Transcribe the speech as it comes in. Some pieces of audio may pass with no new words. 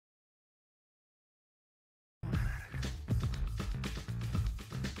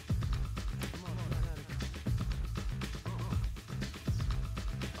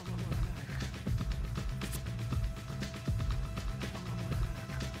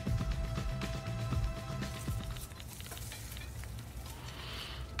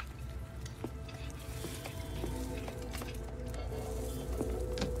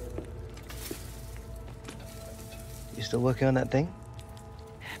still working on that thing?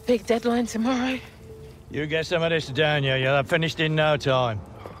 Big deadline tomorrow. You get some of this down here, you'll have finished in no time.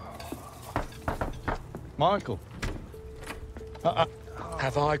 Michael.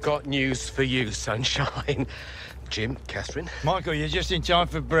 Have I got news for you, sunshine? Jim, Catherine? Michael, you're just in time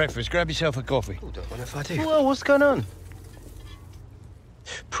for breakfast. Grab yourself a coffee. Oh, don't mind if I do. Well, what's going on?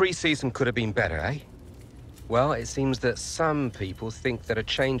 Pre-season could have been better, eh? Well, it seems that some people think that a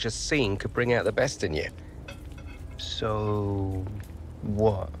change of scene could bring out the best in you. So...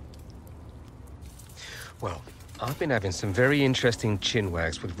 what? Well, I've been having some very interesting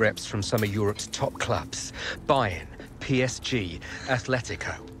chinwags with reps from some of Europe's top clubs. Bayern, PSG,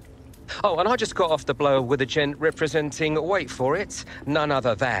 Atletico. Oh, and I just got off the blow with a gent representing, wait for it, none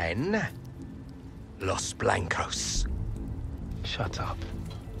other than... Los Blancos. Shut up.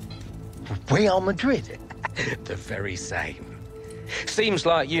 Real Madrid? The very same. Seems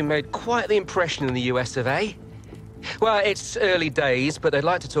like you made quite the impression in the US of A. Well, it's early days, but they'd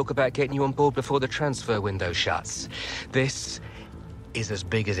like to talk about getting you on board before the transfer window shuts. This is as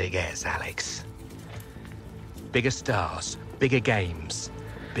big as it gets, Alex. Bigger stars, bigger games,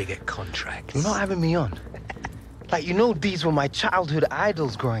 bigger contracts. You're not having me on. Like, you know these were my childhood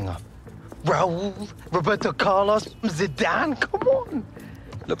idols growing up. Raul, Roberto Carlos, Zidane, come on.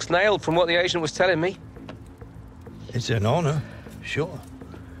 Looks nailed from what the agent was telling me. It's an honor, sure.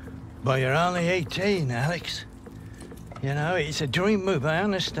 But you're only 18, Alex. You know, it's a dream move, I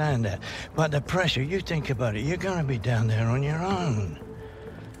understand that. But the pressure, you think about it, you're gonna be down there on your own.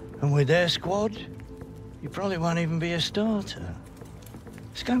 And with their squad, you probably won't even be a starter.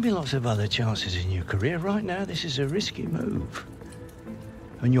 There's gonna be lots of other chances in your career. Right now, this is a risky move.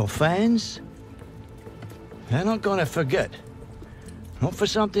 And your fans, they're not gonna forget. Not for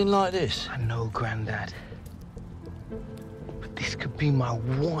something like this. I know, Grandad. But this could be my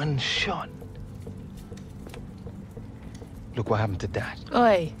one shot. Look what happened to Dad.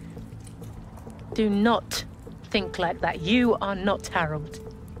 Oi. Do not think like that. You are not Harold.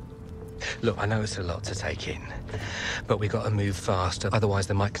 Look, I know it's a lot to take in, but we got to move fast, otherwise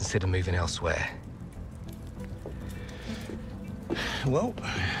they might consider moving elsewhere. Well,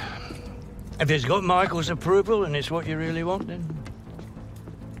 if it's got Michael's approval and it's what you really want, then...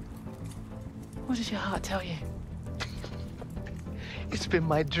 What does your heart tell you? It's been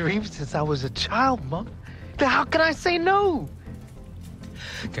my dream since I was a child, Mum. How can I say no?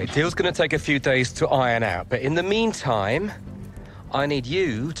 Okay, deal's gonna take a few days to iron out, but in the meantime, I need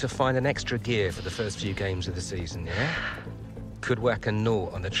you to find an extra gear for the first few games of the season, yeah? Could whack a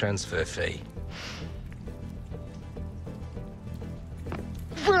naught on the transfer fee.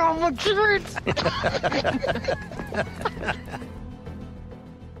 Real Madrid!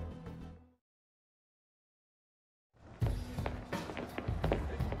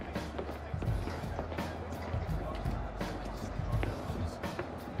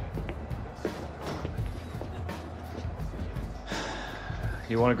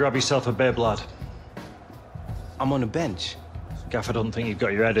 You want to grab yourself a bib, lad? I'm on the bench. Gaffer doesn't think you've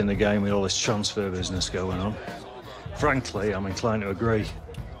got your head in the game with all this transfer business going on. Frankly, I'm inclined to agree.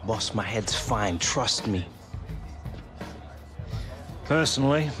 Boss, my head's fine, trust me.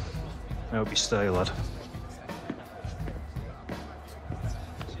 Personally, I hope you stay, lad.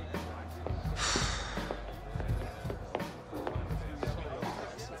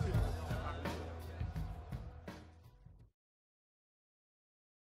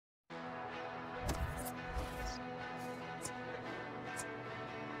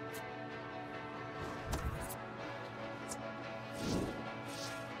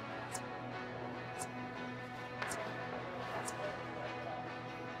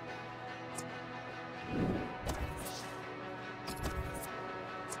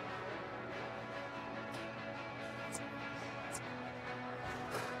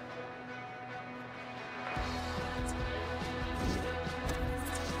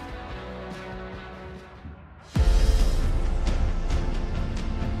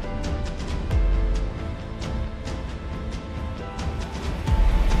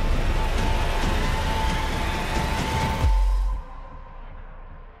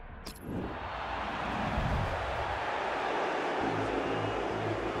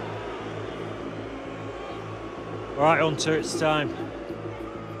 All right, Hunter, it's time.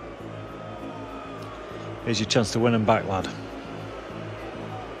 Here's your chance to win them back, lad.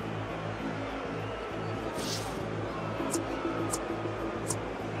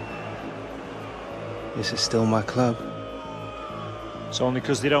 This is still my club. It's only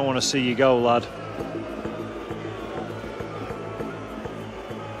because they don't want to see you go, lad.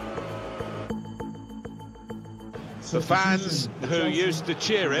 The fans who used to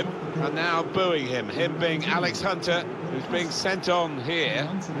cheer him are now booing him being Alex Hunter, who's being sent on here,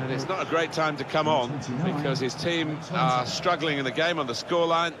 and it's not a great time to come on because his team are struggling in the game on the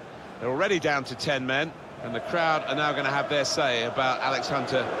scoreline. They're already down to 10 men, and the crowd are now going to have their say about Alex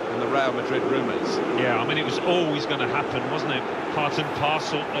Hunter and the Real Madrid rumours. Yeah, I mean, it was always going to happen, wasn't it? Part and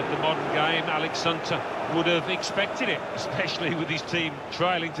parcel of the modern game. Alex Hunter would have expected it, especially with his team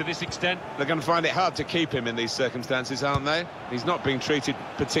trailing to this extent. They're going to find it hard to keep him in these circumstances, aren't they? He's not being treated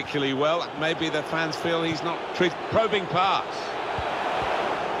particularly well. Maybe the fans feel he's not treated. Probing pass.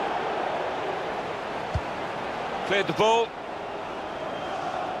 Cleared the ball.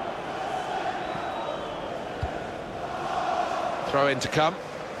 Throw in to come.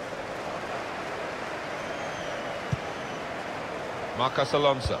 Marcos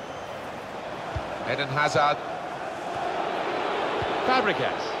Alonso. Eden Hazard.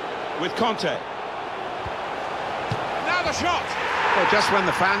 Fabregas with Conte. Now the shot! Well, just when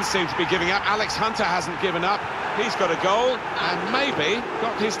the fans seem to be giving up, Alex Hunter hasn't given up. He's got a goal and maybe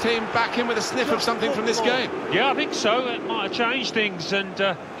got his team back in with a sniff of something from this game. Yeah, I think so. It might have changed things and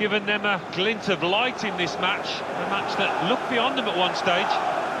given them a glint of light in this match. A match that looked beyond them at one stage.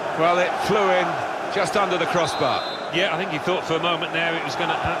 Well, it flew in just under the crossbar. Yeah, I think he thought for a moment there it was going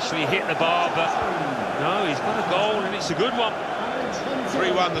to actually hit the bar, but no, he's got a goal and it's a good one.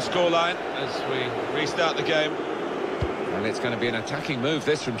 3-1 the scoreline as we restart the game. And it's going to be an attacking move,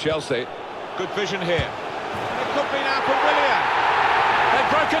 this, from Chelsea. Good vision here. It could be now for Willian.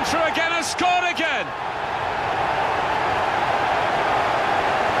 They've broken through again and scored again.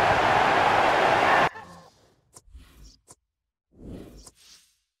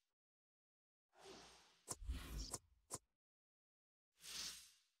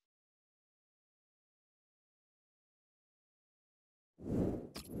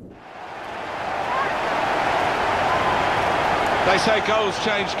 They say goals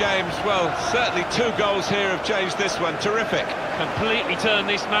change games. Well, certainly 2 goals here have changed this one. Terrific. Completely turned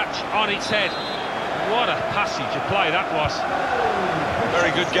this match on its head. What a passage of play that was.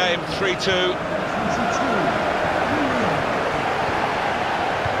 Very good game, 3-2.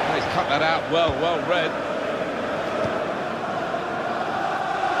 He's cut that out well read.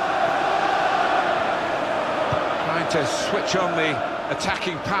 Trying to switch on the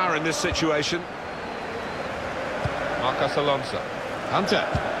attacking power in this situation. Marcos Alonso. Hunter.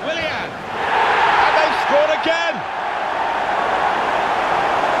 Willian! And they've scored again!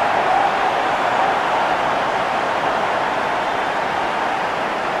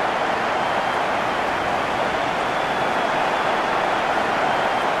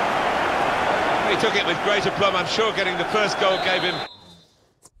 He took it with great aplomb. I'm sure getting the first goal gave him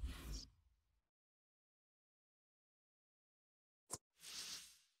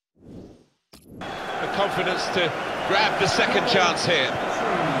the confidence to grab the second chance here.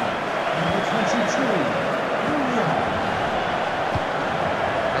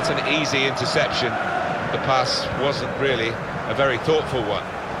 That's an easy interception. The pass wasn't really a very thoughtful one.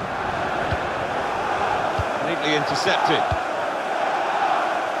 Neatly intercepted.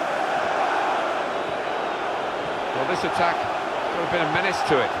 Well, this attack got a bit of menace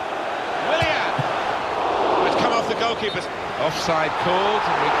to it. Willian! It's come off the goalkeeper's. Offside called,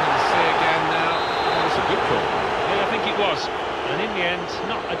 and we can see again now. Oh, it's a good call. Yeah, I think it was. And in the end,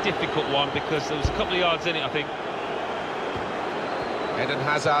 not a difficult one because there was a couple of yards in it, I think. Eden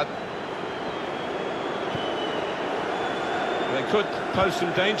Hazard. They could pose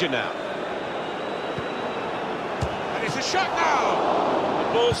some danger now. And it's a shot now!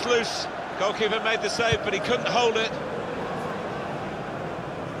 The ball's loose. Goalkeeper made the save, but he couldn't hold it.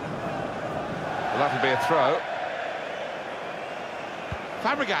 Well, that'll be a throw.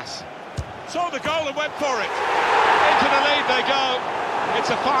 Fabregas saw the goal and went for it. Into the lead they go.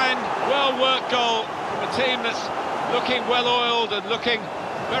 It's a fine, well-worked goal from a team that's looking well-oiled and looking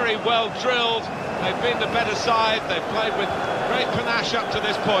very well-drilled. They've been the better side. They've played with great panache up to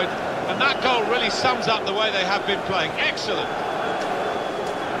this point, and that goal really sums up the way they have been playing. Excellent.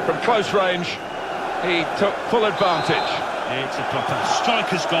 From close range, he took full advantage. It's a proper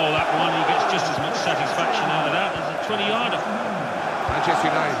striker's goal, that one. He gets just as much satisfaction out of that as a 20-yarder. Manchester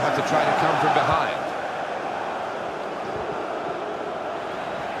United had to try to come from behind.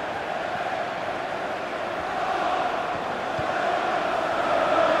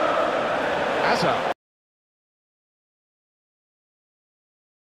 Hazard.